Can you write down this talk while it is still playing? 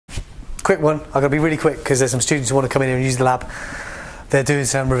quick one. I've got to be really quick because there's some students who want to come in here and use the lab. They're doing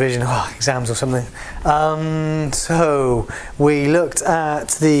some revision, exams or something. So we looked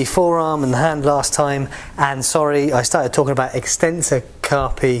at the forearm and the hand last time, and sorry, I started talking about extensor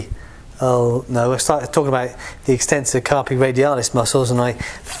carpi. Oh no, I started talking about the extensor carpi radialis muscles, and I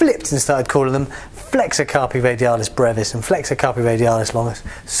flipped and started calling them flexor carpi radialis brevis and flexor carpi radialis longus.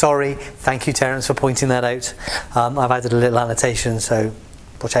 Sorry, thank you Terence for pointing that out. I've added a little annotation, so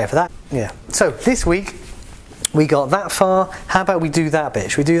watch out for that. Yeah. So this week we got that far. How about we do that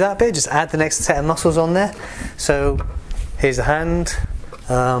bit? Should we do that bit? Just add the next set of muscles on there. So here's the hand.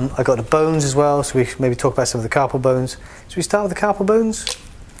 I got the bones as well, so we should maybe talk about some of the carpal bones. Should we start with the carpal bones?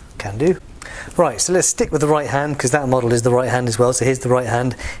 Can do. Right, so let's stick with the right hand because that model is the right hand as well. So here's the right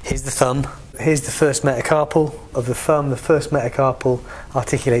hand, here's the thumb. Here's the first metacarpal of the thumb. The first metacarpal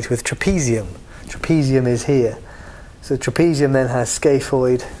articulates with trapezium. Trapezium is here. So trapezium then has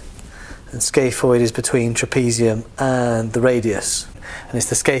scaphoid, and scaphoid is between trapezium and the radius. And it's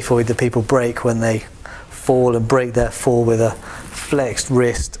the scaphoid that people break when they fall and break their fall with a flexed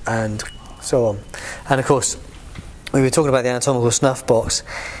wrist and so on. And of course, we were talking about the anatomical snuff box.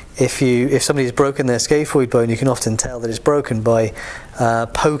 If somebody's broken their scaphoid bone, you can often tell that it's broken by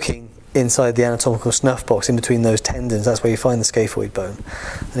poking inside the anatomical snuff box in between those tendons. That's where you find the scaphoid bone.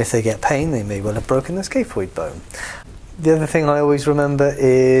 And if they get pain, they may well have broken the scaphoid bone. The other thing I always remember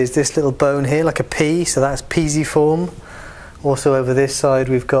is this little bone here, like a P, so that's pisiform. Also over this side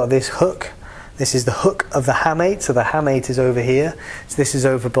we've got this hook. This is the hook of the hamate, so the hamate is over here. So this is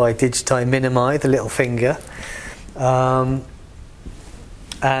over by digiti minimi, the little finger.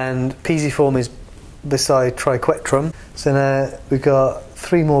 And pisiform is beside triquetrum. So now we've got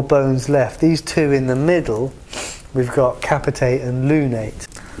 3 more bones left. These 2 in the middle, we've got capitate and lunate.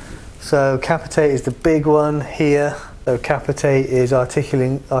 So capitate is the big one here. So capitate is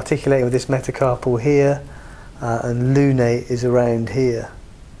articulating with this metacarpal here, and lunate is around here.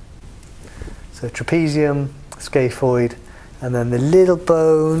 So trapezium, scaphoid, and then the little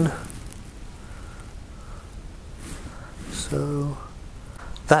bone. So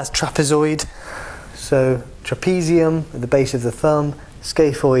that's trapezoid. So trapezium at the base of the thumb,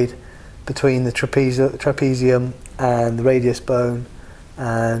 scaphoid between the trapezium and the radius bone,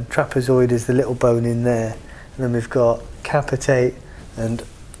 and trapezoid is the little bone in there. And then we've got capitate and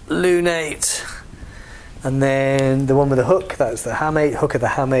lunate. And then the one with the hook, that's the hamate, hook of the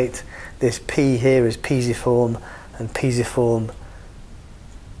hamate. This P here is pisiform, and pisiform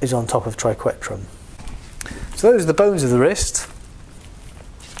is on top of triquetrum. So those are the bones of the wrist.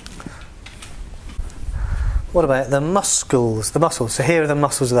 What about the muscles? The muscles. So here are the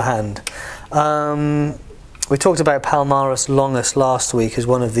muscles of the hand. We talked about palmaris longus last week as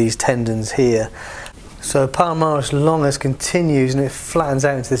one of these tendons here. So palmaris longus continues and it flattens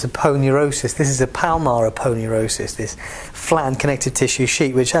out into this aponeurosis. This is a palmar aponeurosis, this flattened connective tissue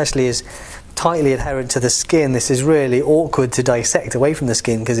sheet, which actually is tightly adherent to the skin. This is really awkward to dissect away from the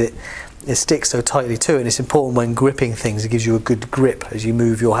skin because it sticks so tightly to it, and it's important when gripping things. It gives you a good grip as you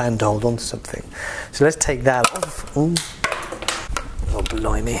move your hand to hold onto something. So let's take that off. Ooh. Oh,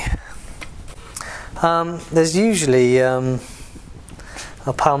 blimey. There's usually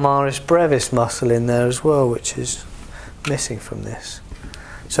a palmaris brevis muscle in there as well, which is missing from this.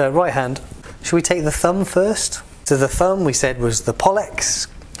 So right hand, should we take the thumb first? So the thumb we said was the pollex.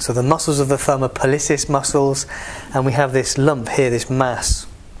 So the muscles of the thumb are pollicis muscles, and we have this lump here, this mass.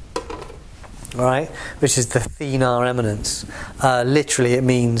 Right, which is the thenar eminence. Literally it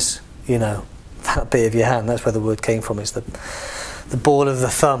means, you know, that bit of your hand. That's where the word came from. It's the ball of the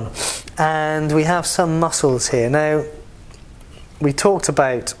thumb. And we have some muscles here. Now, we talked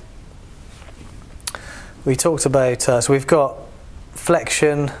about so we've got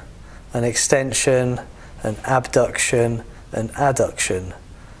flexion and extension and abduction and adduction.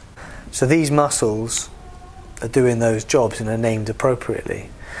 So these muscles are doing those jobs and are named appropriately.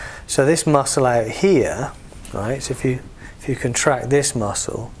 So this muscle out here, right, so if you contract this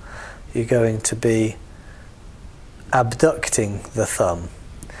muscle, you're going to be abducting the thumb.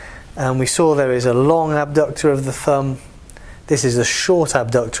 And we saw there is a long abductor of the thumb. This is a short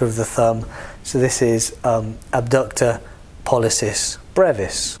abductor of the thumb. So this is abductor pollicis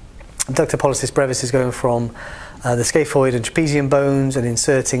brevis. Abductor pollicis brevis is going from the scaphoid and trapezium bones and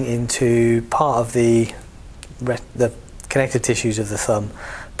inserting into part of the connective tissues of the thumb,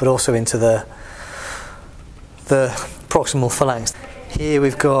 but also into the proximal phalanx. Here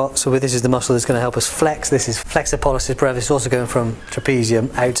we've got, so this is the muscle that's going to help us flex. This is flexor pollicis brevis, also going from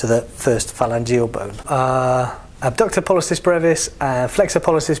trapezium out to the first phalangeal bone. Abductor pollicis brevis and flexor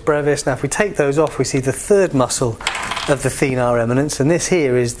pollicis brevis. Now if we take those off, we see the third muscle of the thenar eminence, and this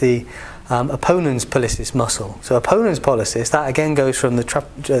here is the opponens pollicis muscle. So opponens pollicis, that again goes from the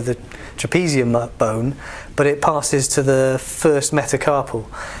trapezium bone, but it passes to the first metacarpal,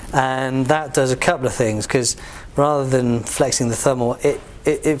 and that does a couple of things, because rather than flexing the thumb, it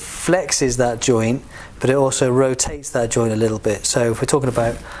flexes that joint, but it also rotates that joint a little bit. So if we're talking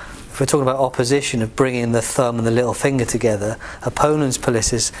about opposition of bringing the thumb and the little finger together, opponens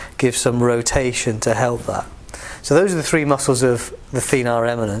pollicis gives some rotation to help that. So those are the three muscles of the thenar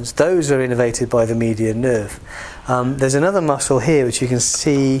eminence. Those are innervated by the median nerve. There's another muscle here which you can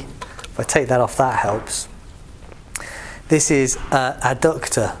see. If I take that off, that helps. This is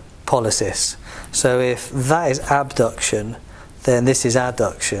adductor pollicis. So if that is abduction, then this is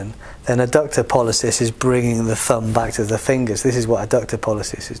adduction. Then adductor pollicis is bringing the thumb back to the fingers. This is what adductor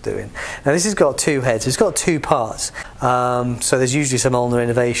pollicis is doing. Now this has got two heads, it's got two parts, so there's usually some ulnar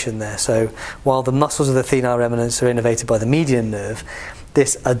innervation there. So while the muscles of the thenar eminence are innervated by the median nerve,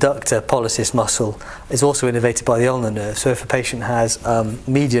 this adductor pollicis muscle is also innervated by the ulnar nerve. So if a patient has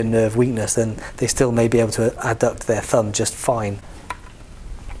median nerve weakness, then they still may be able to adduct their thumb just fine.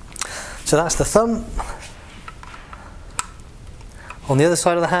 So that's the thumb. On the other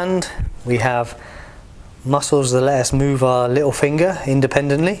side of the hand, we have muscles that let us move our little finger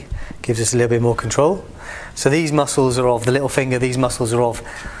independently, gives us a little bit more control. So these muscles are of the little finger, these muscles are of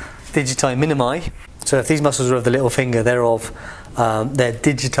digiti minimi. So if these muscles are of the little finger, they're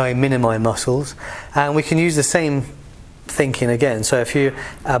digiti minimi muscles. And we can use the same thinking again. So if you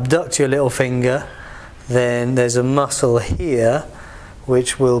abduct your little finger, then there's a muscle here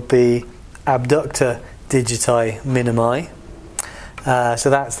which will be abductor digiti minimi. So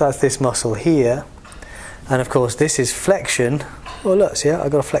that's this muscle here, and of course this is flexion. Oh look, see,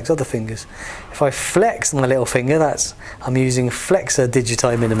 I've got to flex other fingers. If I flex my little finger, I'm using flexor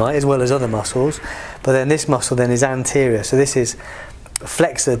digiti minimi as well as other muscles, but then this muscle then is anterior, so this is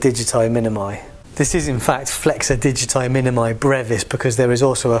flexor digiti minimi. This is in fact flexor digiti minimi brevis, because there is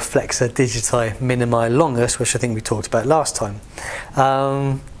also a flexor digiti minimi longus, which I think we talked about last time.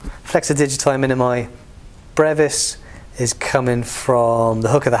 Flexor digiti minimi brevis is coming from the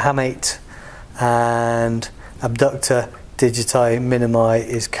hook of the hamate, and abductor digiti minimi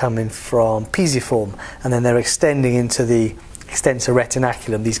is coming from pisiform, and then they're extending into the extensor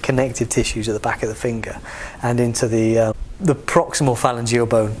retinaculum, these connective tissues at the back of the finger, and into the proximal phalangeal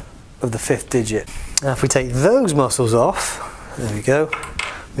bone of the fifth digit. Now if we take those muscles off, there we go,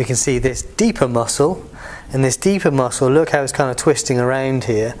 we can see this deeper muscle, and this deeper muscle, look how it's kind of twisting around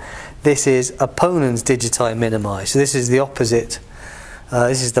here. This is opponens digiti minimi. So this is the opposite.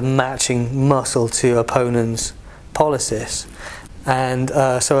 This is the matching muscle to opponens pollicis. And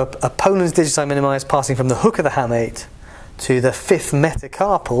so opponens digiti minimi is passing from the hook of the hamate to the fifth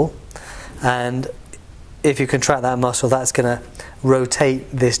metacarpal. And if you contract that muscle, that's going to rotate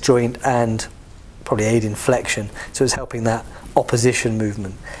this joint and probably aid in flexion. So it's helping that opposition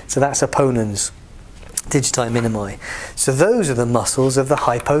movement. So that's opponens digiti minimi. So those are the muscles of the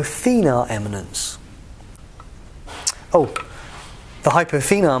hypothenar eminence. Oh, the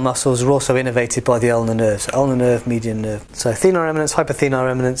hypothenar muscles are also innervated by the ulnar nerve. So ulnar nerve, median nerve. So thenar eminence, hypothenar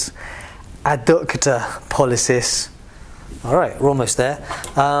eminence, adductor pollicis. All right, we're almost there.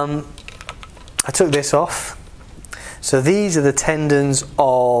 I took this off. So these are the tendons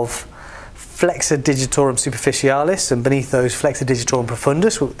of flexor digitorum superficialis, and beneath those flexor digitorum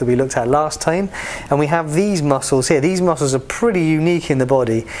profundus that we looked at last time. And we have these muscles here. These muscles are pretty unique in the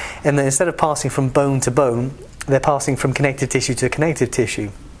body, and then instead of passing from bone to bone, they're passing from connective tissue to connective tissue.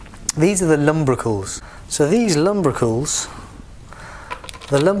 These are the lumbricals. So these lumbricals,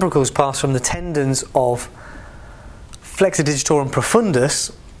 the lumbricals pass from the tendons of flexor digitorum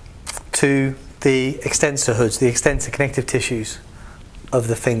profundus to the extensor hoods, the extensor connective tissues of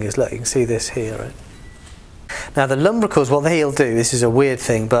the fingers. Look, you can see this here, right? Now the lumbricals, what they'll do, this is a weird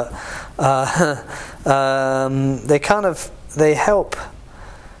thing, but they help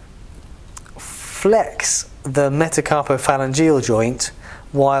flex the metacarpophalangeal joint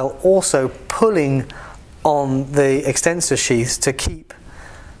while also pulling on the extensor sheaths to keep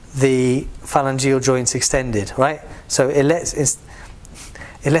the phalangeal joints extended, right? So it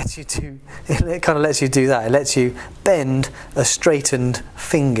kind of lets you do that. It lets you bend a straightened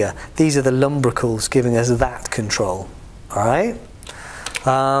finger. These are the lumbricals giving us that control. All right.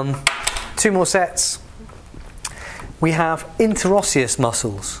 Two more sets. We have interosseus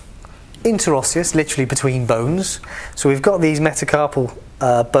muscles. Interosseus, literally between bones. So we've got these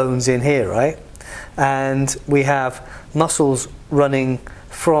metacarpal bones in here, right? And we have muscles running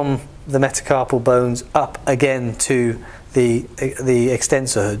from the metacarpal bones up again to the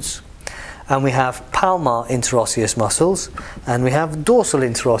extensor hoods. and we have palmar interosseous muscles, and we have dorsal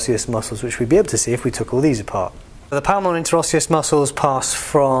interosseous muscles, which we'd be able to see if we took all these apart. The palmar interosseous muscles pass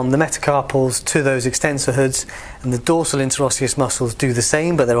from the metacarpals to those extensor hoods, and the dorsal interosseous muscles do the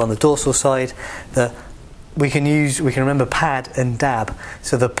same, but they're on the dorsal side. We can remember pad and dab.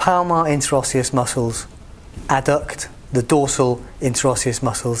 So the palmar interosseous muscles adduct, the dorsal interosseous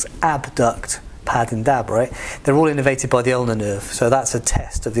muscles abduct, pad and dab, right? They're all innervated by the ulnar nerve, so that's a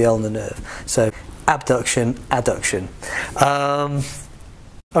test of the ulnar nerve. So abduction, adduction.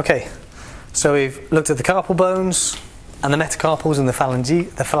 Okay, so we've looked at the carpal bones and the metacarpals and the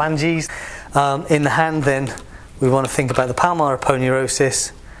phalanges. In the hand then, we want to think about the palmar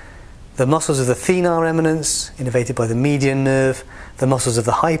aponeurosis, the muscles of the thenar eminence, innervated by the median nerve, the muscles of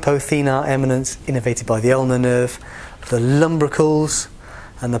the hypothenar eminence, innervated by the ulnar nerve, the lumbricals,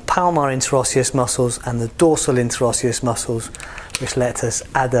 and the palmar interosseous muscles and the dorsal interosseous muscles, which let us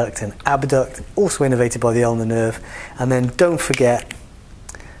adduct and abduct, also innervated by the ulnar nerve. And then don't forget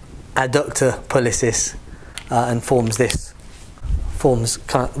adductor pollicis, and forms this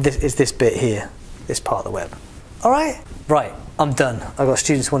bit here, this part of the web. All right, I'm done. I've got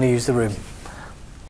students who want to use the room.